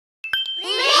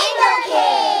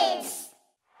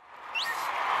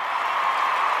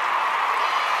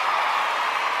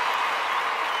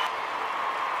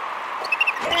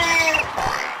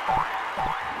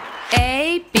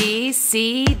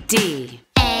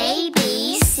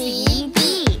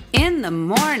In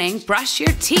the morning, brush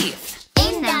your teeth.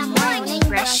 In the morning,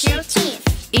 brush your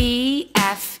teeth. E,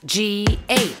 F, G,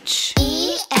 H.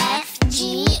 E, F,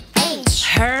 G, H.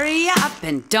 Hurry up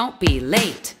and don't be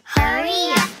late.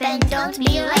 Hurry up and don't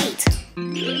be late.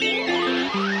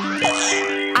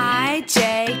 I,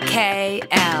 J, K,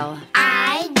 L.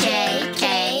 I, J,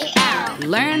 K, L.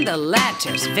 Learn the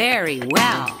letters very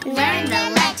well. Learn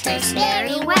the letters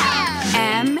very well.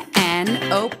 M, N,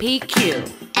 O, P, Q.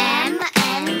 M,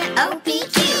 N, O, P,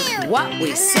 Q. What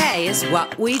we say is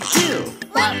what we do.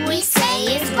 What we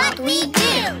say is what we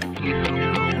do.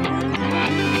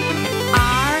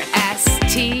 R, S,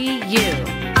 T, U.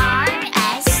 R,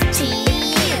 S, T,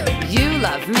 U. You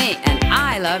love me and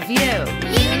I love you.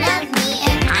 You love me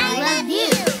and I love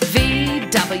you. V,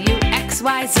 W, X,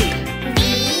 Y, Z.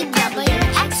 V, W,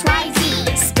 X, Y,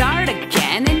 Z. Start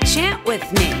again and chant with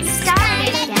me. Start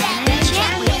again and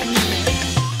chant with me.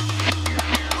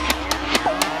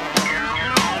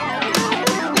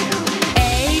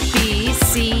 A, B,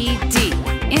 C, D.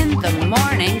 In the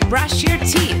morning, brush your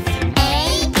teeth.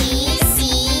 A, B, C,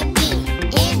 D.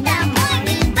 In the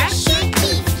morning, brush your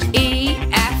teeth. E,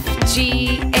 F,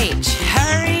 G, H.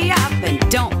 Hurry up and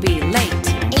don't be late.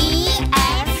 E,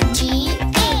 F, G,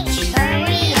 H.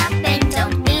 Hurry up and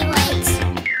don't be late.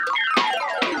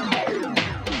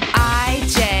 I,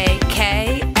 J,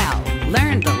 K, L.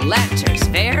 Learn the letters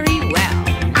very well.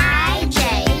 I, J,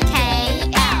 K,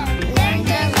 L. Learn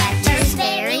the letters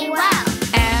very well.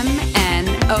 M, N,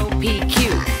 O, P, Q.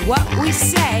 What we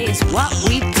say is what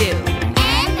we do.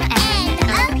 M, N,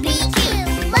 O, P, Q.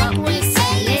 What we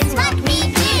say is what we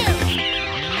do.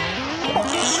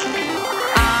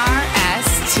 R, S,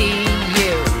 T,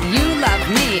 U. You love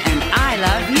me and I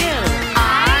love you.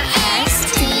 R, S,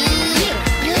 T, U.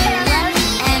 You love me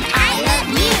and I love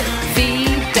you. V,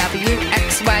 W, X,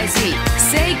 Y, Z.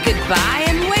 Say goodbye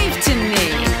and wave to me.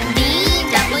 V,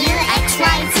 W, X,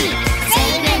 Y, Z. Say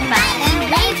goodbye and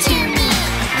wave to me.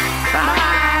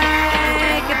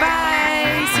 Bye.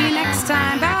 Goodbye. See you next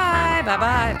time. Bye. Bye.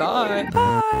 Bye. Bye.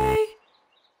 Bye.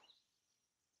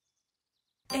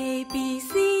 A, B,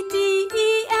 C, D,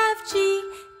 E, F, G,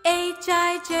 H,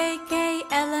 I, J, K,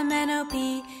 L, M, N, O,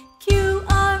 P, Q,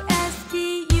 R, S,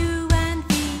 T, U, and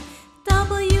V,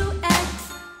 W,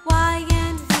 X, Y,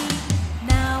 and Z.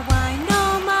 Now I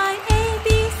know my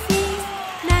ABCs.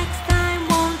 Next time,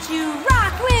 won't you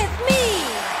rock with me?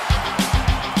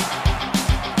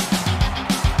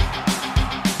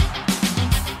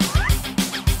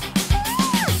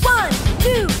 1,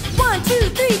 2, 1, 2,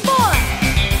 3, 4.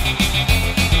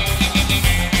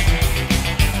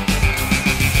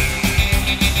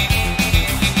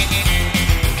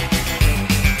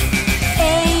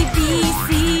 A, B, C,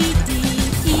 D,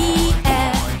 E,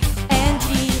 F, and G,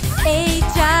 H,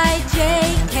 I, J,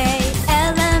 K,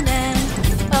 L, M, N,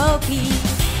 O, P.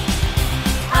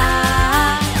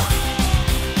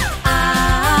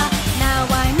 Now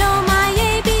I know my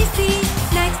ABCs.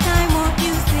 Next time, won't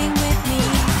you sing with me?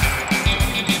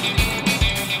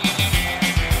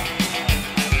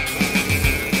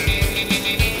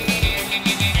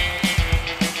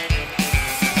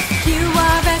 Q,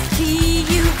 R, S, T,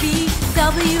 U, V,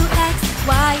 W, X,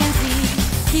 Y, and Z.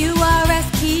 Q, R, S,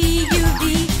 T, U, V,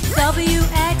 W,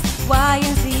 X, Y,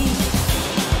 and Z.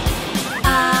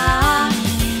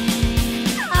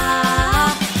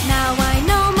 Now I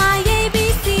know my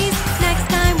ABCs. Next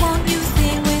time, won't you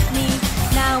sing with me?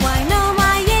 Now I know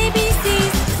my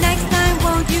ABCs. Next time,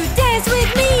 won't you dance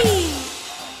with me?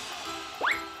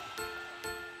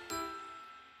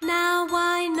 Now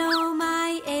I know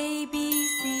my ABCs.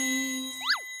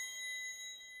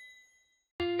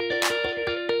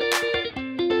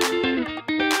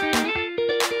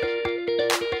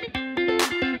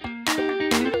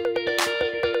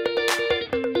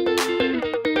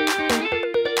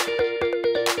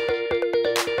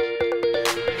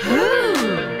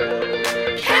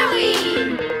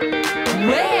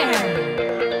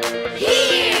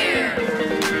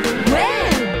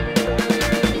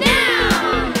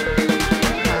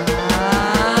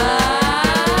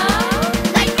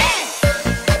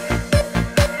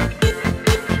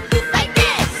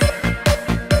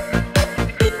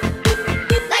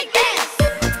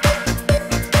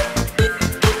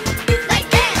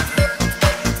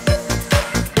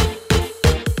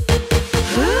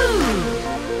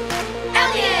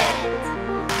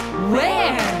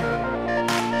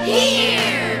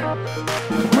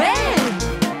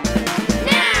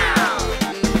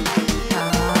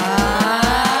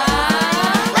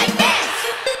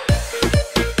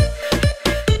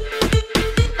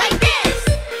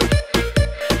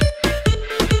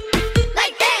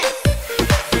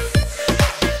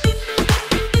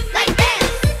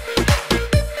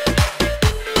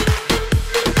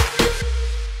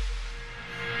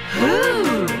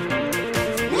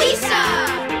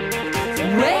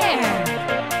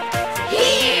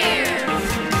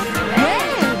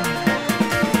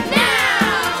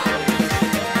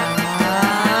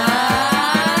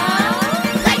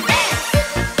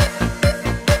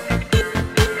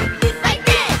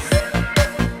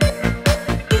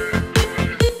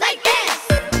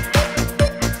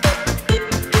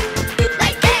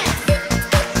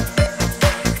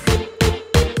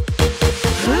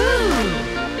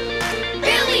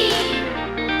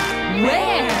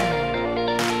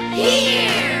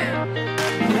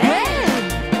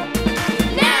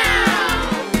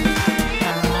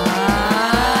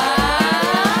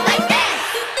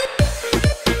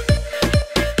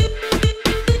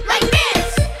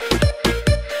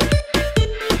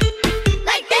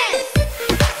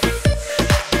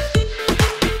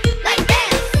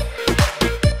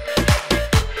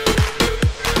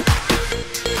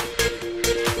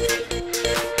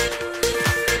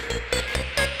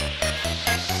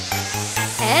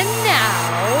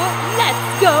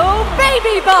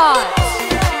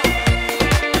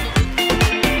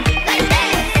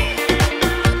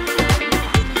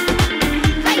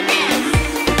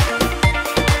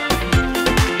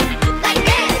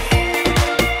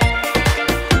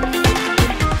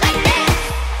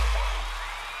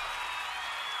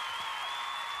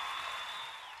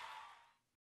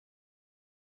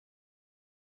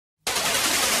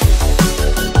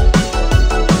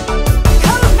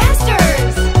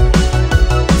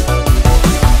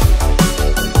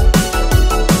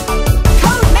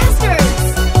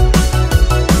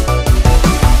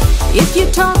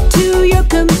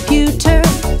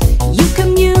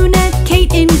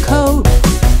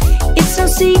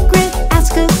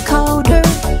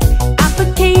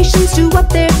 students do what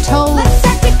they're told. Let's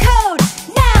start the code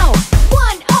now.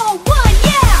 101,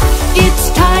 yeah!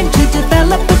 It's time to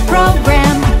develop a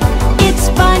program. It's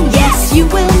fun, yes, you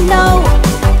will know.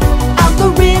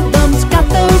 Algorithms got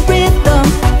the rhythm.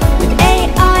 With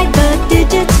AI, the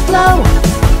digits flow.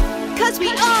 'Cause we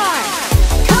are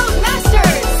Code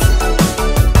Masters.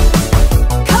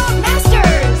 Code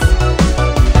Masters.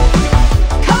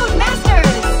 Code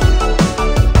Masters.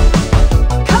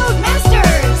 Code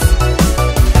Masters.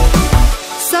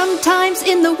 Sometimes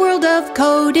in the world of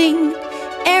coding,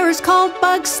 errors called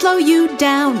bugs slow you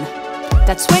down.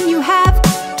 That's when you have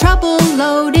trouble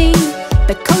loading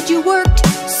the code you worked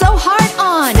so hard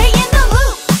on. Stay in the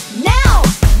loop now.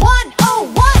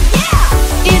 101, yeah!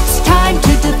 It's time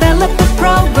to develop a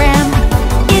program.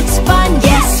 It's fun,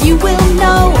 yes, you will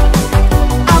know.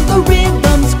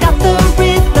 Algorithms got the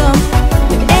rhythm.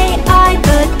 With AI,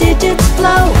 the digits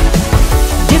flow.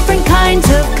 Different kinds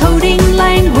of coding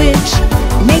language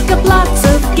make up lots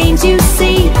of games you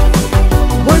see.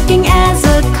 Working as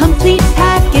a complete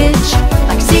package,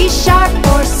 like C#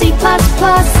 or C++.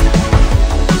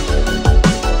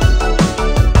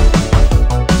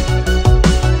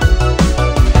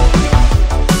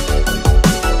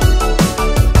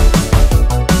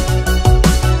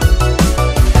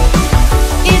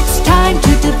 It's time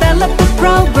to develop a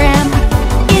program.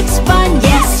 It's fun,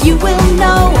 yes, you will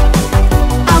know.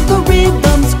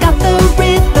 Algorithms got the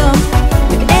rhythm.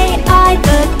 With AI,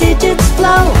 the digits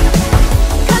flow.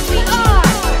 'Cause we are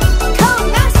Code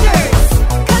Masters.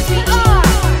 'Cause we are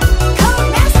Code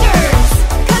Masters.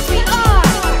 'Cause we are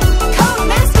Code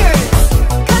Masters.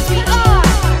 'Cause we are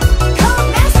Code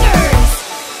Masters.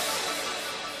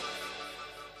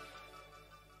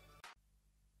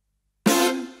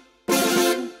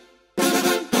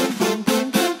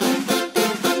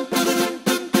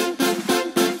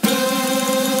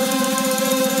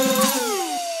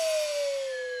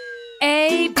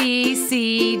 A, B,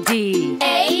 C, D.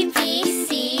 A, B,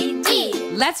 C, D.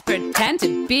 Let's pretend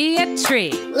to be a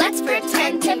tree. Let's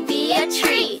pretend to be a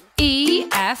tree. E,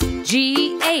 F,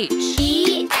 G, H.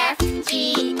 E, F,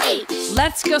 G, H.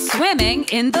 Let's go swimming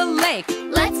in the lake.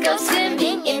 Let's go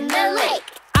swimming in the lake.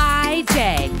 I,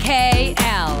 J, K,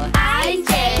 L. I,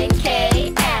 J,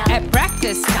 K, L. At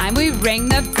breakfast time we ring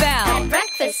the At bell.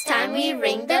 breakfast time we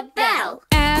ring the bell.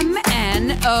 M,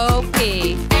 N, O,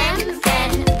 P. M,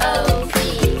 N, O, P.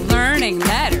 Learning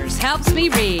letters helps me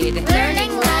read.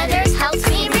 Learning letters helps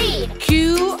me read.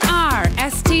 Q, R,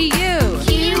 S, T, U.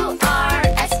 Q, R,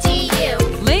 S, T, U.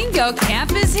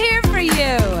 Lingocamp is here for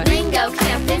you.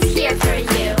 Lingocamp is here for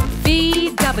you.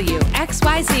 V, W, X,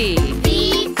 Y, Z.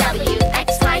 V, W, X,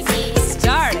 Y, Z.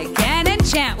 Start again and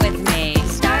chant with me.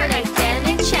 Start again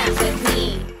and chant with me.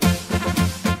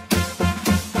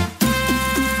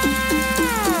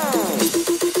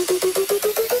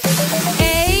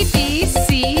 A, B,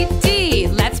 C, D.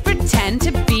 Let's pretend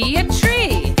to be a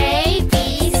tree. A, B,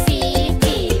 C,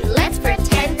 D. Let's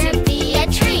pretend to be a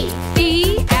tree.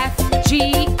 E, F,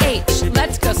 G, H.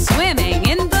 Let's go swimming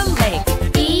in the lake.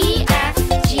 E, F,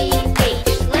 G, H.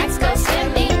 Let's go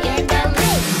swimming in the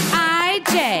lake. I,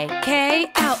 J, K,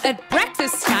 L. At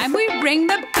breakfast time we ring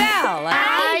the bell.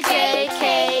 I, J, K,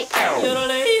 L.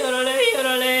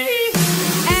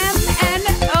 M, N,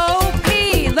 O, P.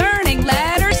 Learning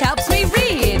letters helps me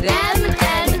read. M,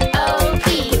 N, O, P.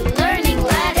 Learning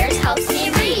letters helps me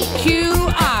read. Q,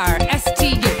 R, S, T,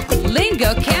 U.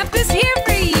 Lingocamp is here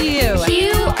for you. Q,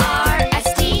 R, S,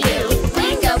 T, U.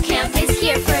 Lingocamp is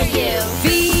here for you. V,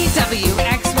 W,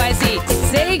 X, Y, Z.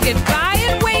 Say goodbye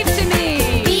and wave to me.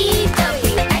 V,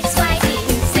 W, X, Y, Z.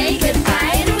 Say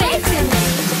goodbye and wave to me.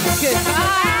 Goodbye.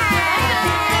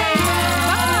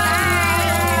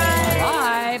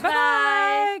 Bye. Bye.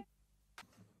 Bye.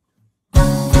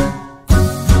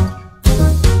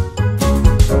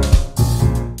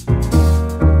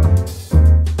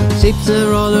 Shapes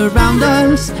are all around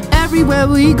us, everywhere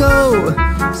we go.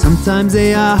 Sometimes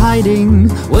they are hiding.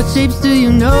 What shapes do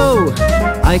you know?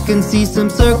 I can see some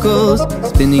circles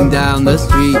spinning down the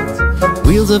street.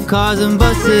 Wheels of cars and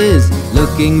buses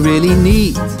looking really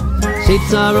neat.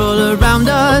 Shapes are all around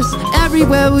us,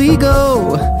 everywhere we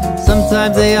go.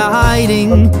 Sometimes they are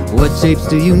hiding. What shapes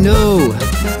do you know?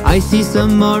 I see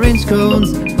some orange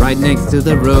cones right next to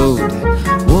the road.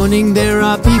 Warning, there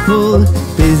are people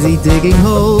busy digging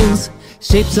holes.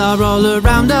 Shapes are all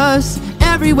around us,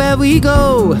 everywhere we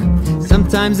go.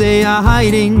 Sometimes they are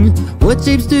hiding. What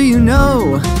shapes do you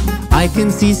know? I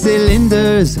can see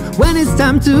cylinders when it's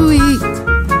time to eat.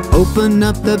 Open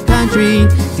up the pantry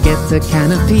to get a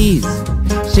can of peas.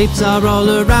 Shapes are all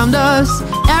around us,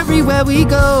 everywhere we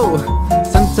go.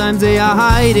 Sometimes they are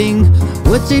hiding.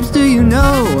 What shapes do you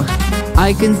know?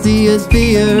 I can see a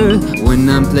sphere when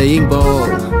I'm playing ball.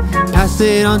 Pass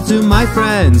it on to my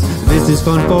friends, this is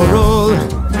fun for all.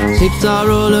 Shapes are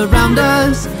all around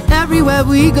us, everywhere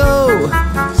we go.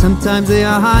 Sometimes they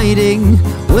are hiding,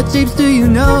 what shapes do you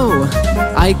know?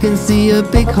 I can see a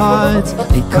big heart,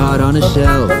 a card on a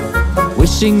shelf,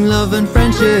 wishing love and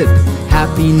friendship,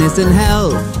 happiness and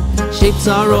health. Shapes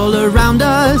are all around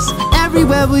us,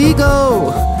 everywhere we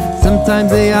go. Sometimes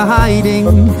they are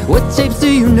hiding, what shapes do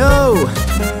you know?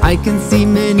 I can see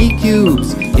many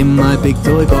cubes in my big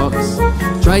toy box.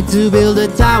 Try to build a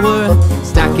tower,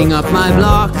 stacking up my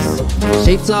blocks.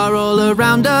 Shapes are all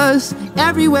around us,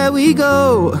 everywhere we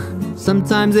go.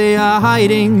 Sometimes they are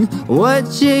hiding,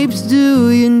 what shapes do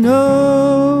you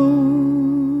know?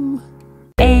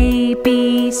 A,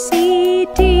 B, C,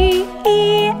 D,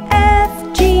 E,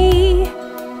 F, G,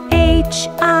 H,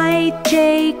 I,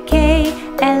 J, K,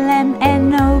 L, M,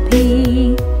 N, O,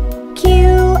 P,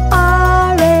 Q,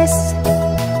 R, S,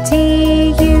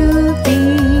 T, U, V,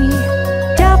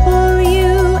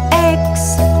 W,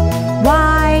 X,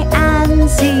 Y, and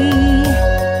Z.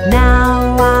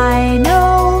 Now I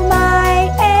know my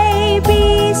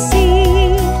ABC.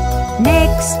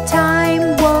 Next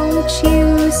time, won't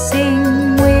you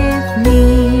sing with me?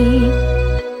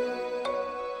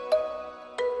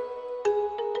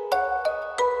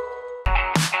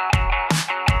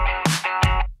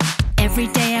 Every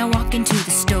day I walk into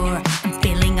the store, I'm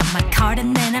filling up my cart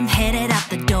and then I'm headed out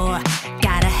the door.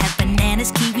 Gotta have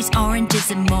bananas, kiwis,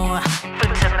 oranges and more.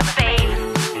 Fruits of the faith.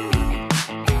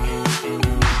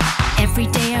 Every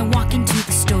day I walk into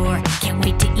the store, can't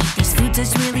wait to eat these foods,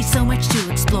 there's really so much to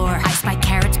explore. I spy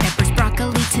carrots, peppers,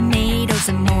 broccoli, tomatoes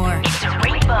and more. It's a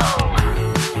rainbow.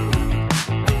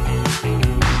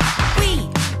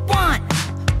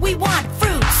 We want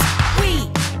fruits.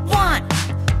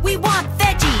 We want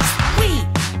veggies.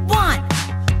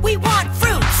 We want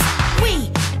fruits.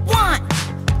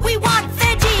 We want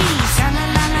veggies. Sha la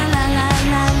la la la la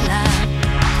la la.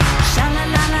 Sha la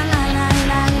la la la la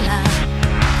la la.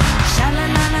 Sha la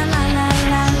la la la la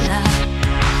la la.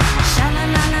 Sha la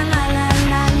la la la la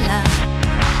la la.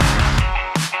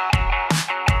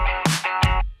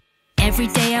 Every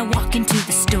day I walk into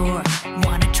the store,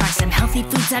 wanna try some healthy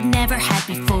foods I've never had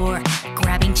before.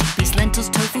 Grabbing chickpeas, lentils,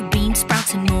 tofu, beans,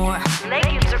 sprouts and more.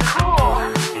 Legumes are cool.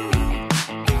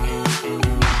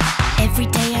 Every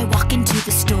day I walk into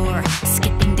the store,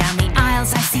 skipping down the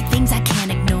aisles, I see things I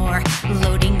can't ignore.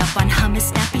 Loading up on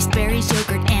hummus, snappies, berries,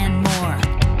 yogurt and more.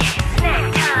 It's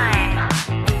snack time.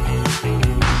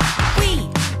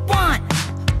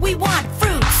 We want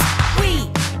fruits.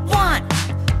 We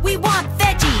want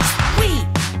veggies.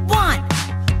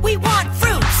 We want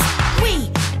fruits.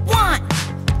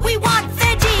 We want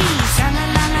veggies. Sha la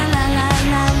la la la la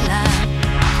la la.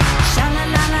 Sha la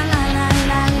la la la la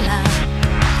la la.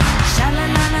 Sha la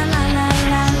la la la la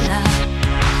la la.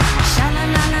 Sha la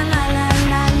la la la la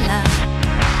la la.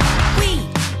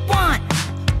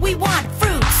 We want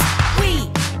fruits. We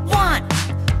want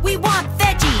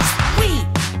veggies. We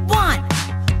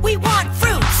want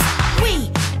fruits.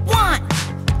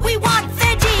 We want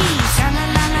veggies. Sha la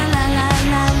la la la la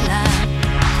la la.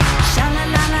 Sha la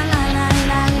la la la la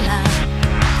la la.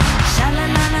 Sha la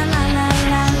la la la la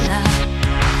la la.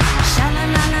 Sha la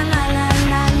la la la la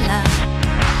la la.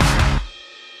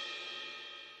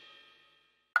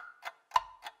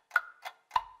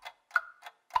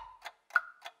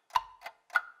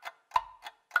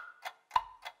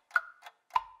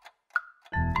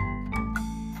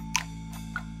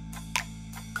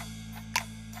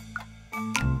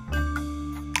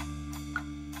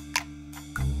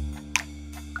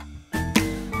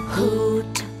 Who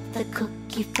took the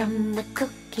cookie from the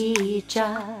cookie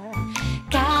jar?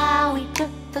 Cowie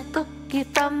took the cookie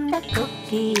from the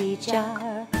cookie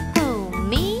jar. Who,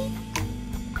 me?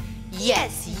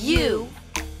 Yes, you.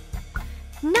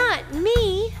 Not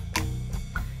me.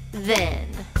 Then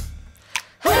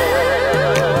who?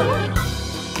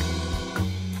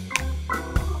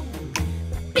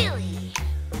 Billy.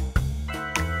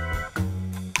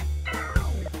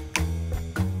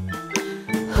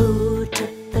 Who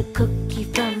took the cookie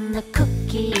from the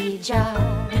cookie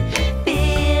jar?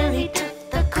 Billy took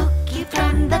the cookie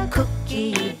from the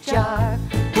cookie jar.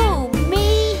 Who,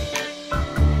 me?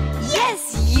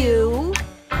 Yes, you.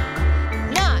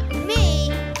 Not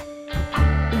me.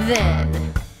 Then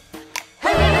who?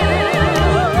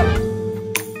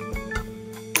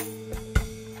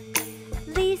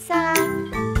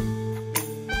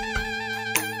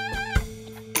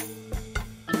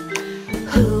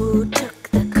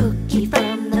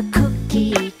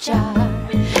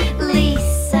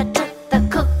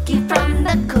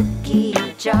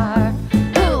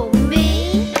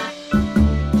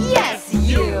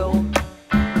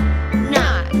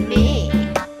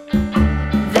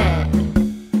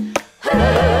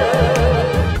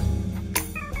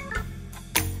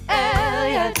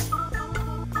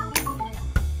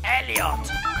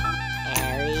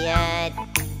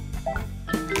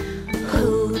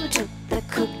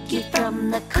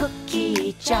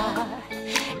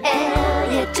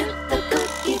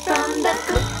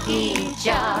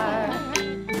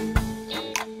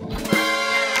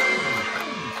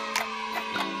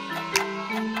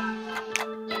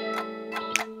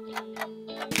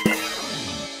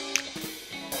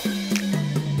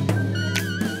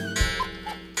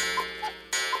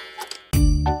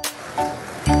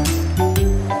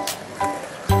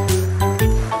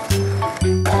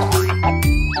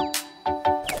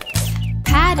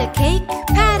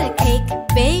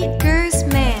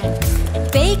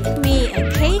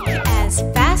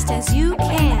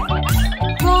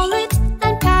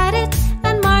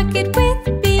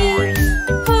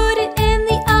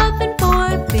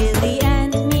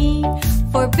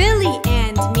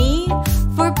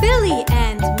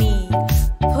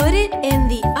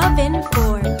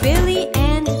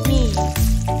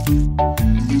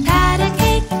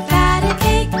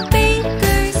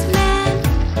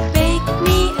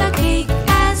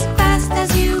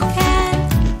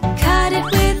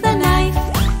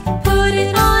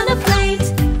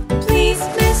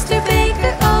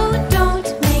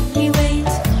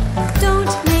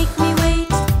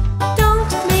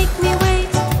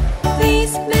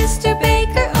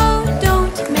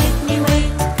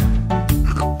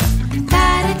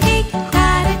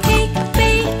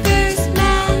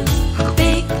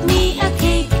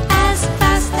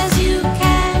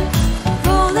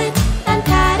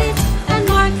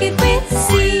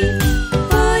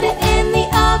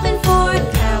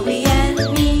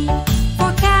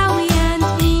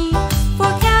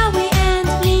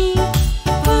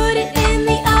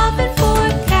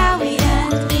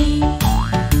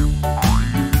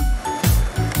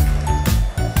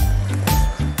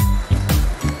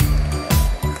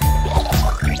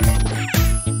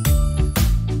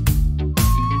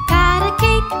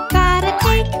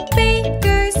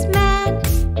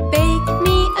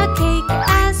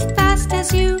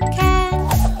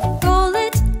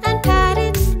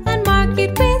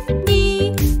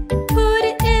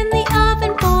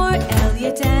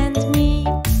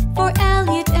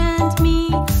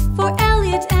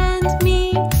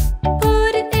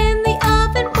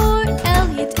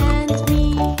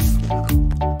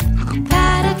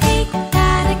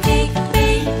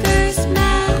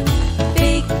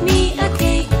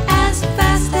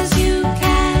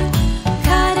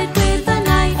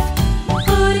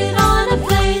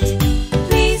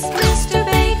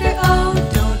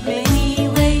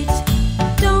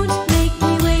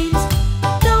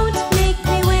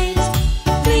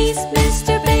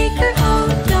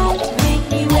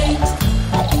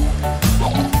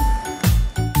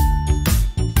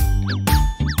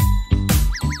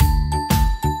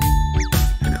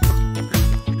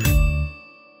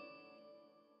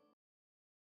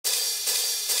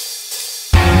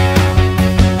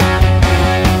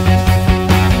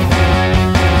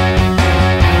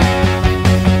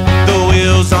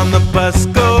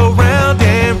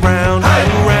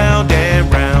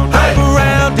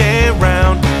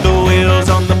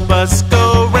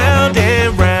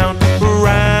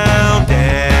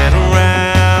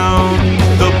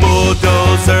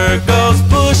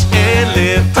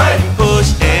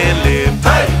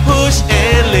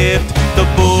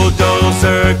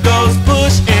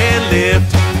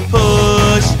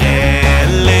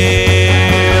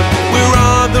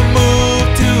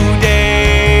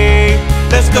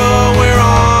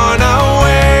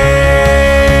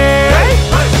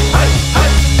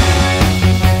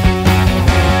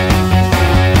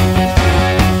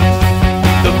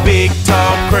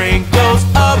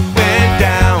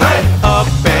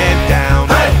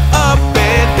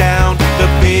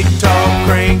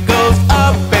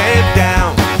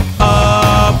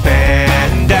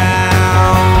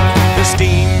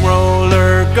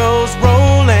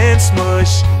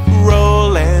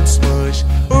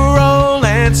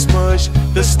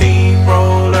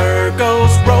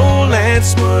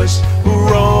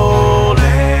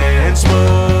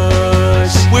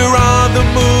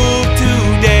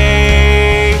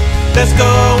 let's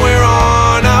go, we're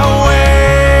on our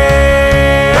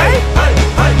way. Hey, hey,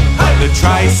 hey, hey. The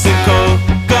tricycle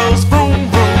goes vroom,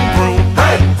 vroom, vroom.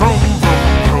 Hey, vroom, vroom,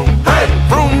 vroom. Hey,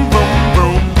 vroom, vroom,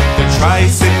 vroom. The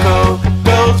tricycle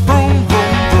goes vroom,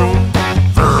 vroom, vroom.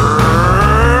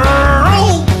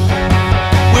 Vroom.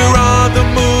 We're on the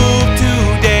move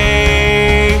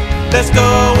today. Let's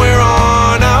go, we're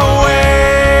on our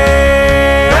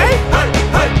way. Hey, hey,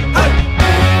 hey, hey.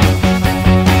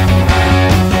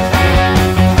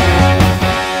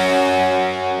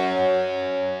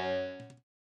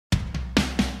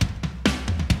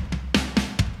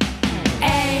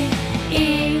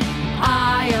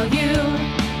 A-E-I-O-U,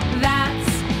 that's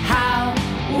how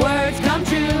words come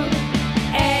true.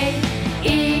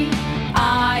 A-E-I-O-U,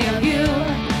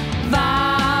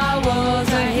 vowels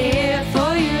are here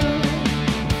for you.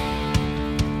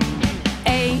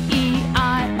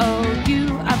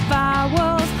 A-E-I-O-U are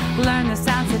vowels. Learn the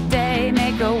sounds today,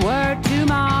 make a word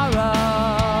tomorrow.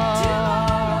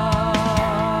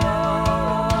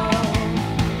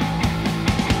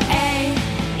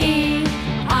 A-E-I-O-U,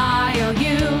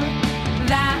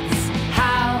 that's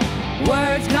how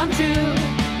words come true.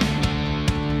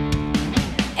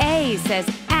 A says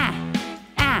ah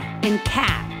in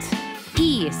cat.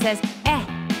 E says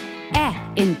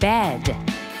in bed.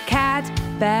 Cat,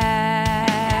 bed.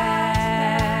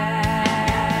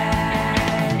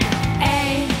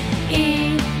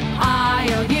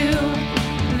 A-E-I-O-U,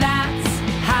 that's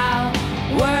how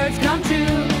words come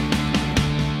true.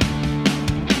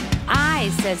 I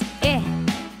says in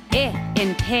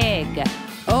pig.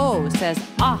 O says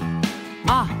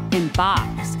in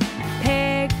box.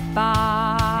 Pig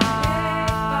box.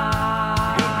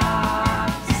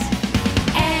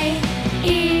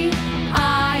 A-E-I-O-U,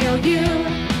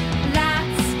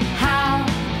 that's how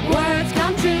words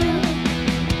come true.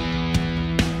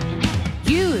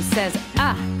 U says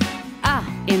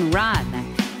in run.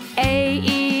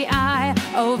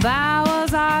 A-E-I-O,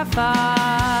 vowels are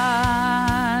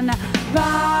fun.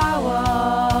 Vowels.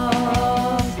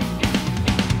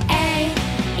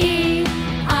 A-E-I-O-U,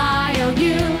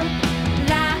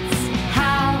 that's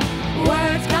how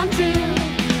words come true.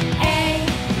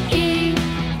 A-E-I-O-U,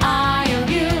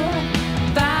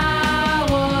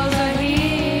 vowels are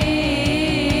here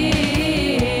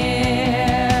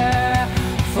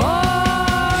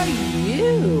for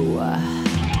you.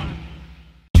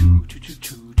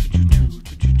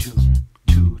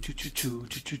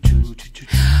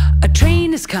 A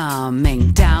train is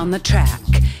coming down the track.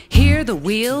 Hear the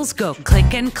wheels go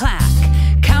click and clack.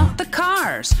 Count the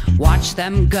cars, watch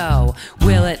them go.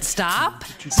 Will it stop?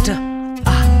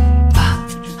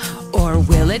 Or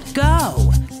will it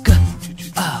go?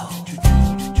 Go-oh.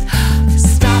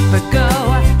 Stop or go,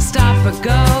 stop or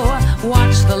go.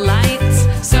 Watch the lights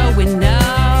so we know.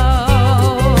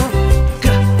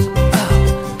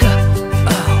 Go-oh,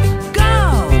 go-oh, go!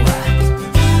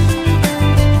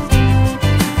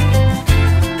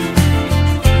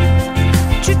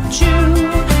 Choo-choo,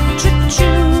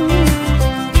 choo-choo.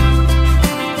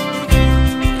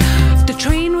 The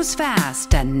train was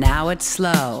fast and now it's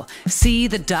slow. See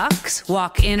the ducks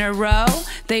walk in a row.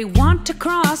 They want to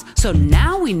cross, so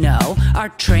now we know our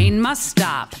train must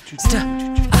stop.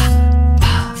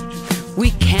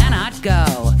 We cannot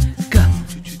go.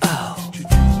 Go-oh.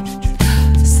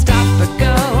 Stop or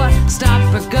go,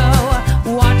 stop or go.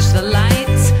 Watch the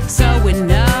lights so we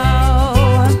know.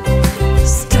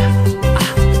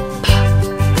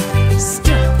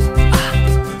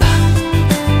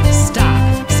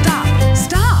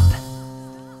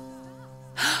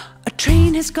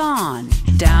 Train has gone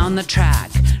down the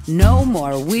track. No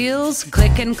more wheels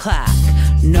click and clack.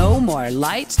 No more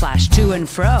lights flash to and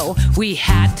fro. We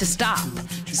had to stop.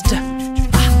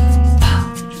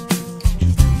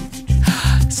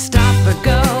 Stop or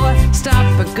go,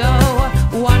 stop or go.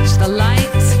 Watch the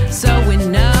lights so we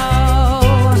know.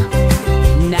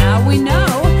 Now we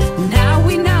know, now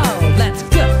we know. Let's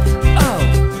go, oh,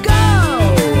 go!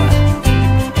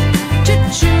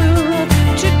 Choo-choo,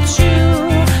 choo-choo.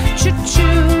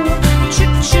 Choo-choo,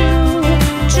 choo-choo,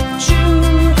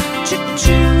 choo-choo,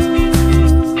 choo-choo.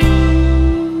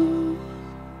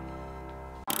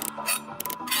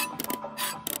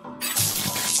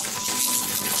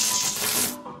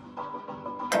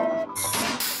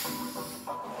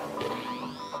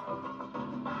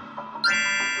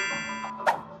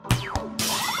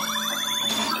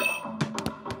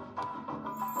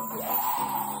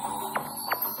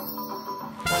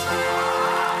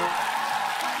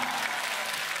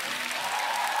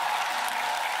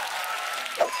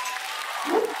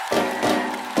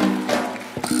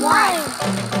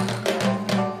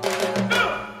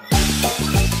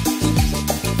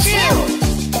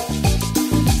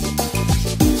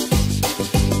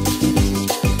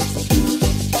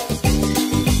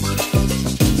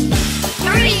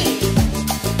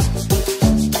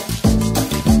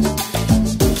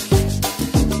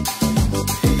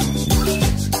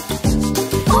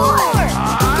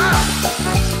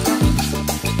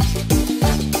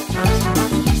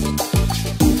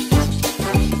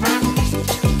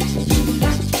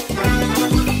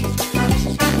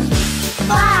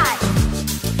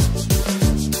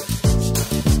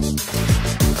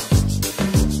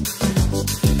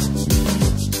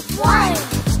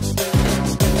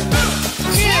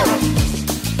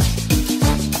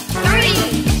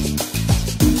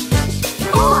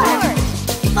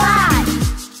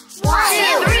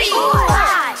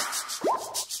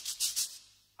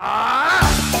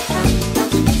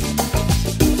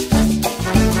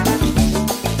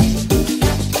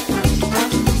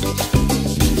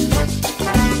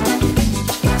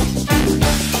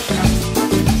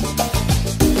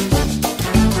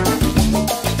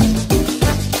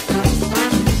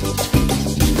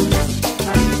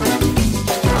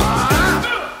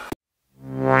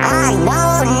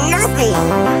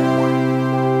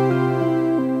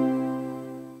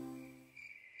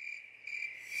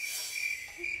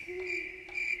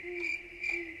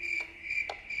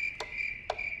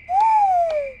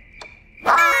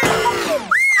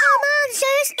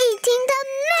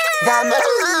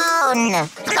 Look!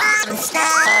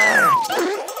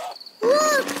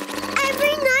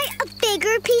 Every night a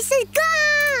bigger piece is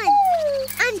gone!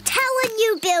 I'm telling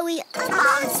you, Billy, a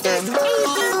monster's eating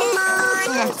it!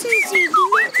 Monster's eating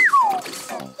it!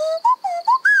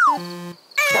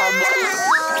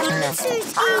 Monster's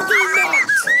eating it!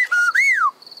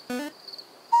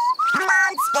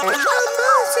 A monster's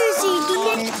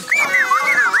eating it!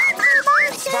 A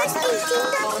monster's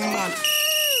eating it!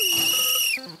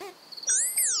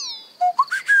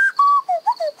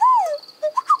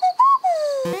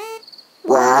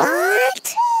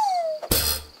 What?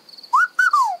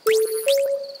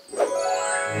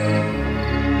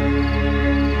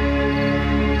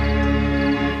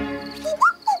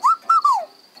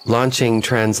 Launching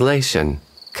translation.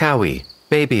 Cowie,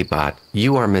 Babybot,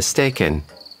 you are mistaken.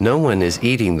 No one is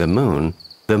eating the moon.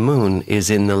 The moon is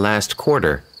in the last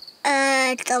quarter.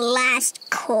 The last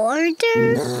quarter?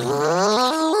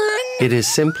 It is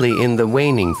simply in the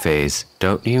waning phase.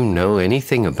 Don't you know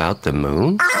anything about the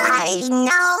moon? I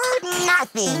know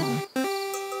nothing.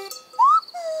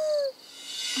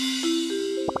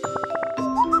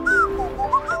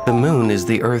 The moon is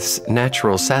the Earth's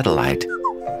natural satellite.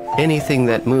 Anything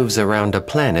that moves around a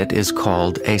planet is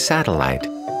called a satellite.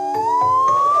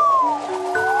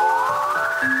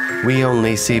 We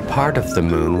only see part of the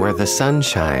moon where the sun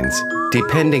shines,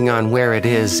 depending on where it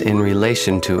is in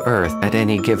relation to Earth at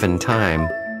any given time.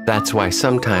 That's why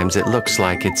sometimes it looks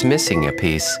like it's missing a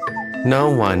piece.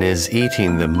 No one is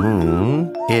eating the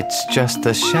moon. It's just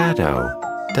the shadow.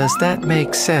 Does that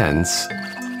make sense?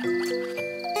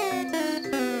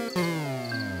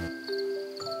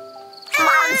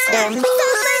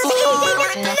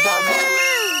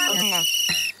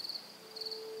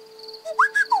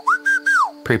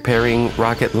 Preparing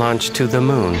rocket launch to the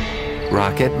moon.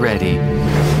 Rocket ready.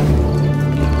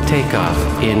 Takeoff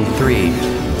in 3,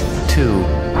 2,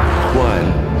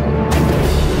 1.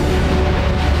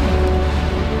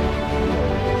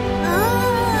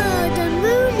 Oh, the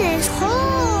moon is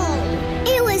whole.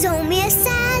 It was only a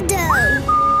shadow.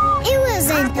 It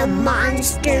wasn't a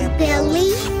monster,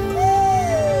 Billy.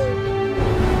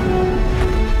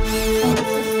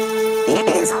 It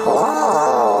is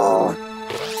whole.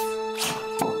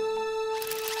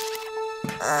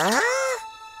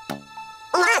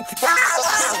 Let's go!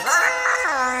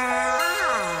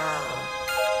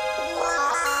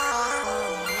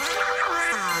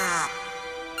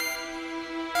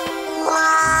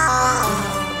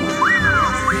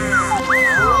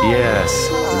 Yes,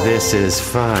 this is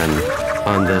fun.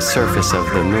 On the surface of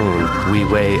the moon, we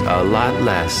weigh a lot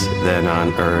less than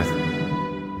on Earth.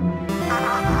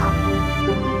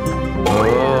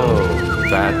 Oh,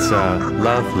 that's a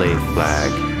lovely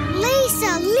flag.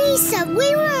 Lisa,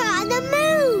 we were on the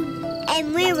moon.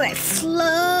 And we were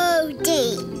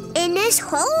floating in this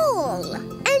hole.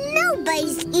 And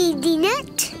nobody's eating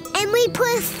it. And we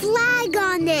put a flag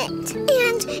on it.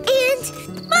 And...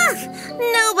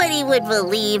 Nobody would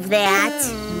believe that.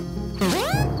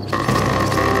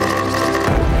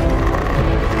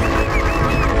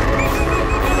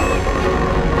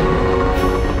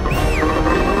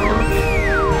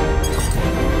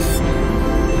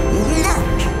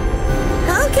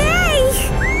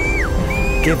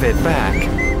 Give it back.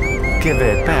 Give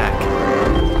it back.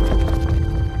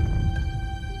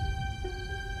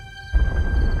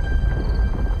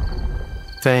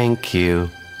 Thank you.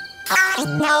 I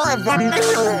know the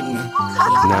moon.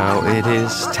 Now it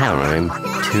is time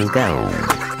to go.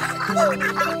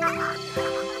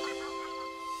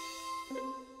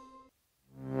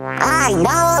 I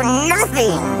know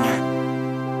nothing.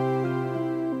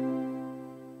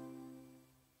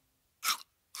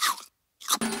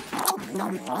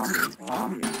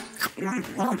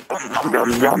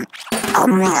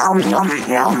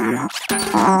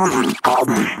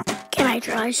 Can I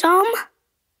try some?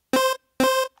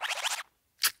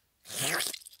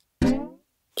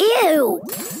 Ew!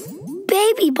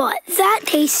 Baby butt, that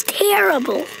tastes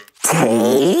terrible.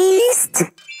 Taste?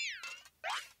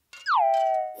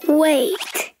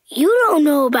 Wait, you don't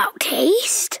know about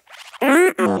taste?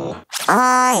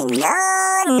 I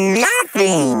know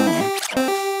nothing.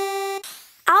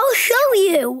 I'll show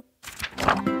you.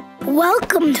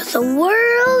 Welcome to the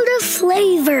world of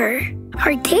flavor.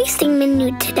 Our tasting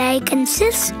menu today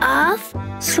consists of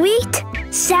sweet,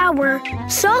 sour,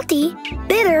 salty,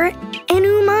 bitter, and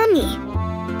umami.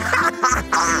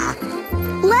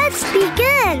 Let's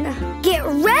begin. Get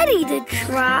ready to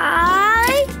try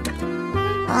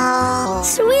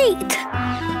sweet.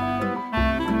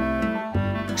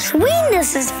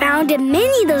 Sweetness is found in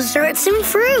many desserts and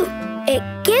fruit. It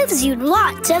gives you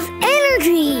lots of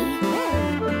energy.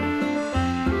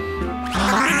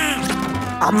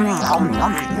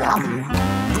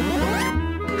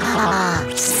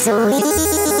 Sweet.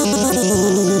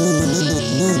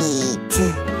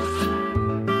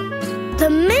 The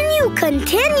menu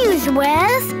continues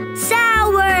with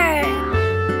sour.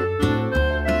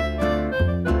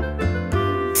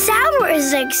 Sour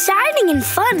is an exciting and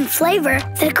fun flavor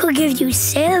that could give you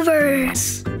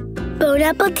shivers. Bon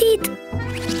appetit.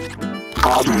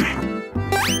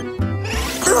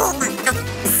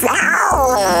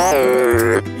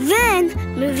 Sour. Then,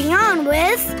 moving on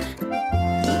with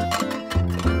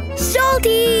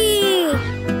salty.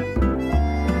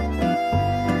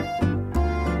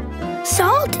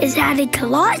 Salt is added to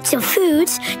lots of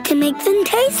foods to make them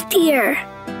tastier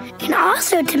and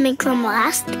also to make them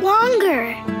last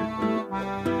longer.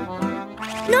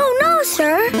 No,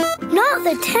 sir. Not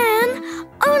the 10,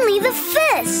 only the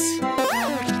fizz.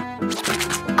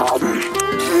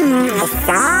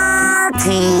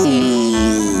 Salty.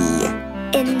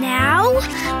 And now,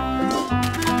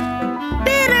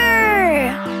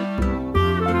 bitter.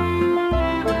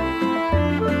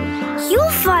 You'll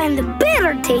find the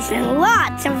bitter taste in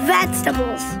lots of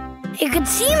vegetables. It could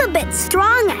seem a bit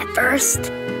strong at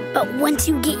first, but once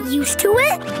you get used to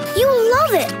it, you'll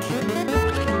love it.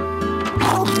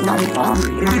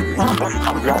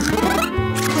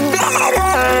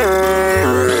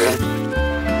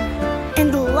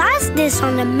 And the last dish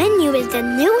on the menu is the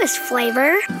newest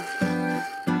flavor,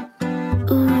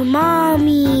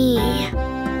 umami.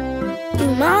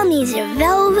 Umami is a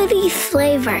velvety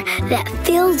flavor that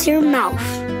fills your mouth.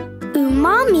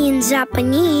 Umami in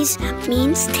Japanese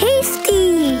means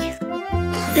tasty.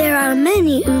 There are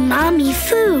many umami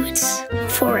foods.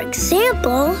 For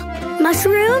example,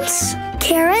 mushrooms,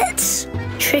 carrots,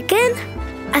 chicken,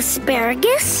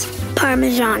 asparagus,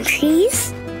 Parmesan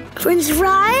cheese, French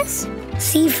fries,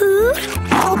 seafood.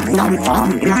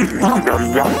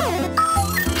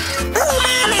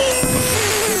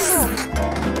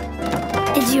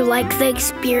 Did you like the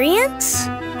experience?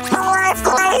 More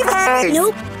flavors.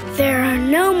 Nope, there are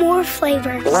no more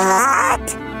flavors.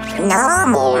 What? No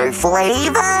more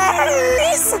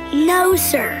flavors? No,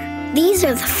 sir. These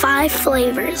are the 5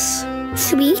 flavors: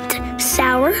 sweet,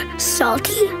 sour,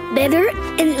 salty, bitter,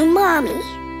 and umami.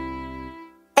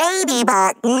 Baby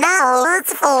Butt knows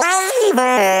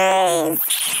flavors.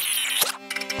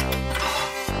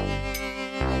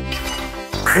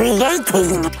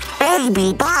 Creating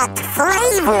Baby Butt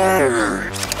flavor.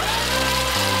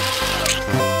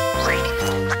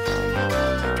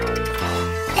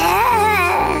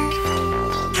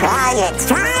 Try it,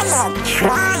 try it,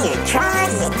 try it, try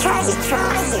it, try it, try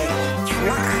it, try it.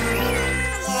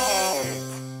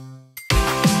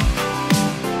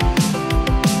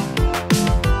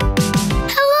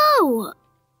 Hello!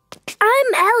 I'm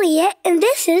Elliot, and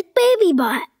this is Baby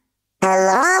Butt.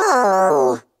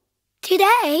 Hello.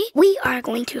 Today, we are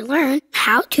going to learn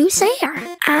how to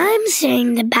share. I'm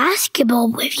sharing the basketball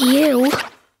with you.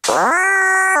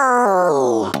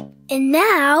 Oh. And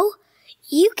now,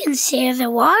 you can share the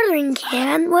watering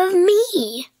can with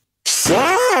me.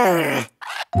 Sure.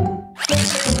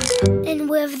 And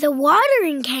with the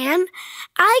watering can,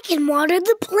 I can water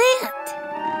the plant.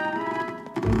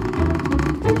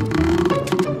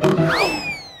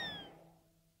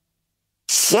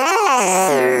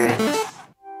 Sure.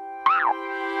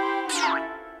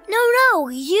 No,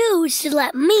 you should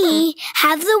let me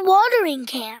have the watering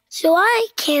can so I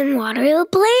can water the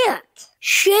plant.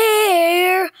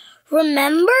 Share,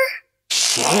 remember?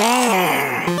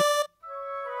 Sure.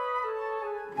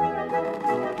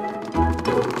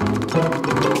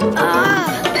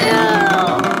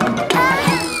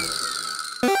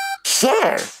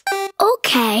 Sure.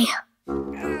 Okay.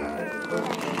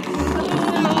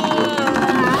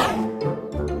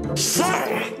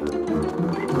 Sure.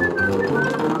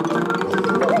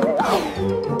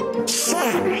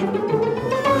 Sure.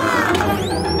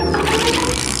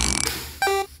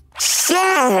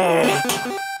 Sure.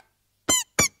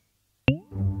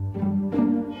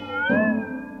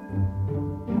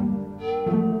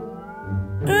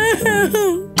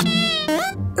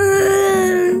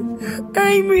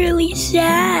 I'm really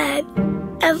sad.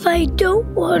 If I don't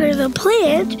water the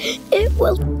plant, it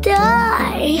will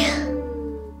die.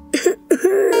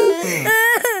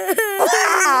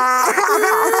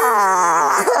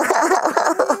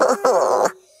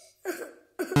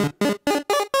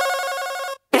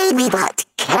 Baby Butt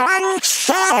can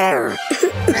share.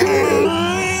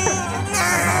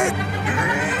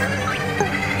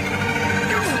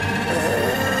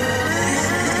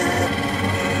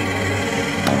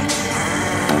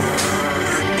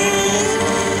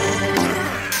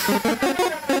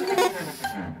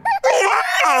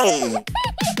 Yay!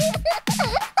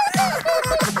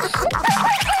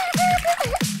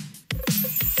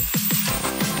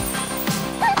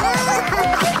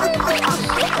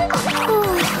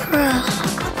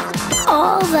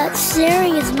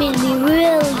 sharing has made me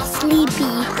really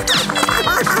sleepy.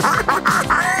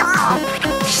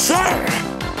 Sure.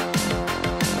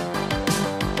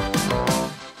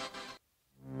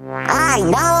 I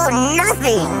know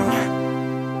nothing.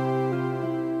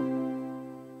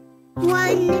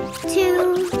 1,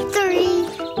 2, 3,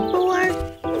 4,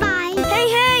 5.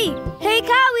 Hey,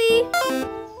 Cowie!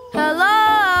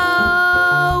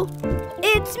 Hello!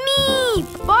 It's me,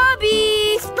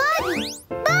 Bobby!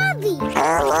 Bobby!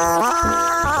 Hello.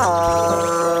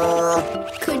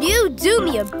 Could you do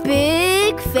me a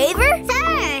big favor?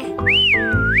 Sir!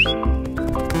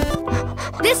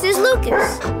 This is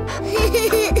Lucas.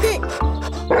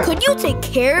 Could you take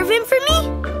care of him for me?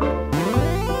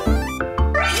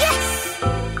 Yes!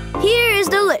 Here is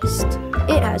the list.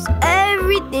 It has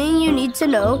everything you need to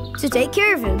know to take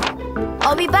care of him.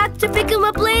 I'll be back to pick him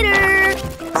up later.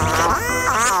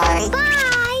 Bye.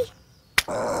 Bye!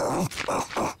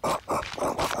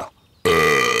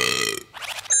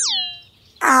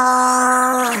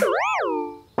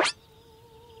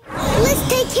 Let's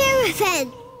take care of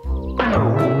him.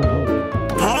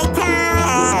 Take care.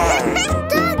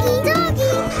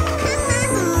 Doggy!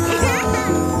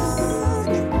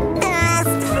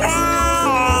 Best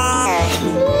friend.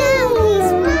 No, he's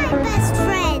my best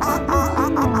friend.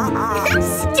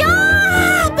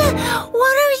 Stop!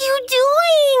 What are you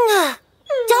doing?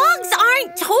 Dogs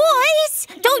aren't toys.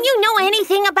 Don't you know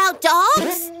anything about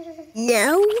dogs?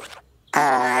 No.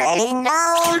 I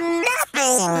know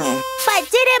nothing. But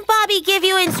didn't Bobby give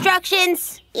you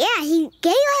instructions? Yeah, he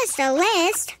gave us the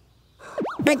list,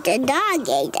 but the dog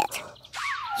ate it.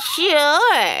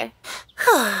 Sure.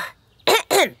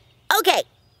 Okay,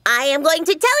 I am going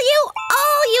to tell you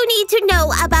all you need to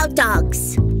know about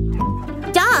dogs.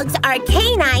 Dogs are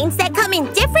canines that come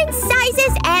in different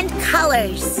sizes and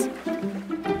colors.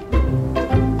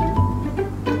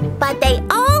 But they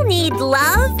all need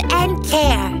love and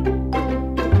care.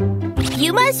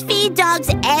 You must feed dogs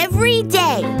every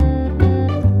day.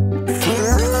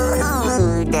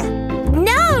 Food.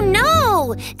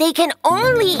 No, they can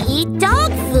only eat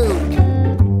dog food.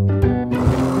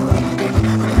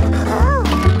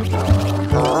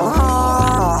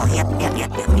 Oh.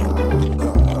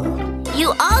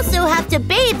 You also have to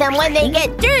bathe them when they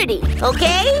get dirty,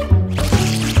 okay?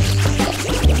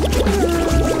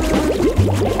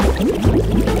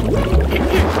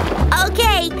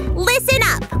 Okay, listen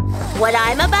up. What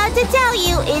I'm about to tell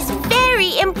you is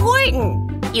very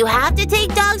important. You have to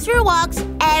take dogs for walks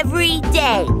every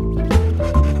day.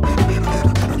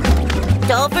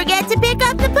 Don't forget to pick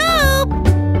up the poop.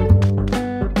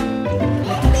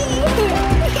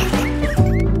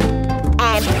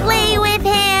 And play with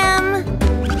him.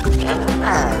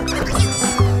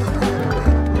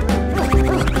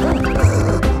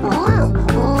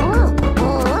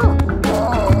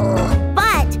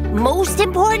 But most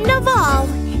important of all,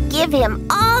 give him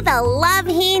all the love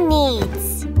he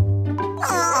needs.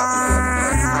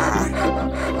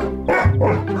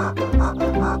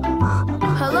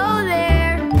 Hello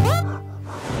there.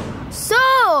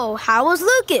 So, how was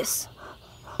Lucas?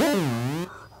 They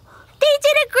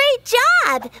did a great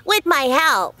job with my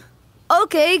help.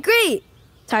 Okay, great.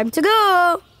 Time to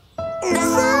go.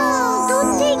 No,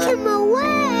 don't take him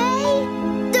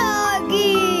away.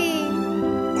 Doggy!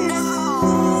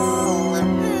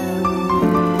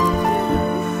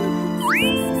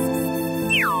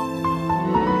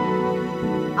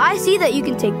 I see that you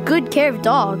can take good care of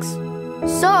dogs.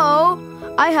 So,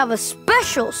 I have a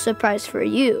special surprise for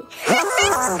you.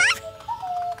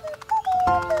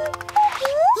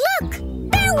 Look!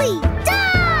 Billy!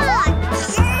 Dog!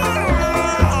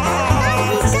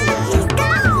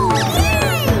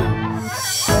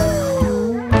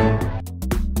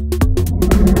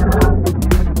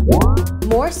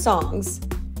 More songs,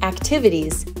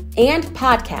 activities, and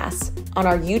podcasts on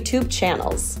our YouTube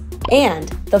channels, and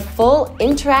the full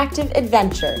interactive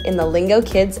adventure in the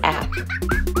Lingokids app.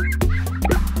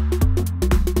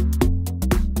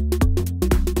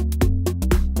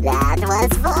 That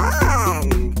was fun.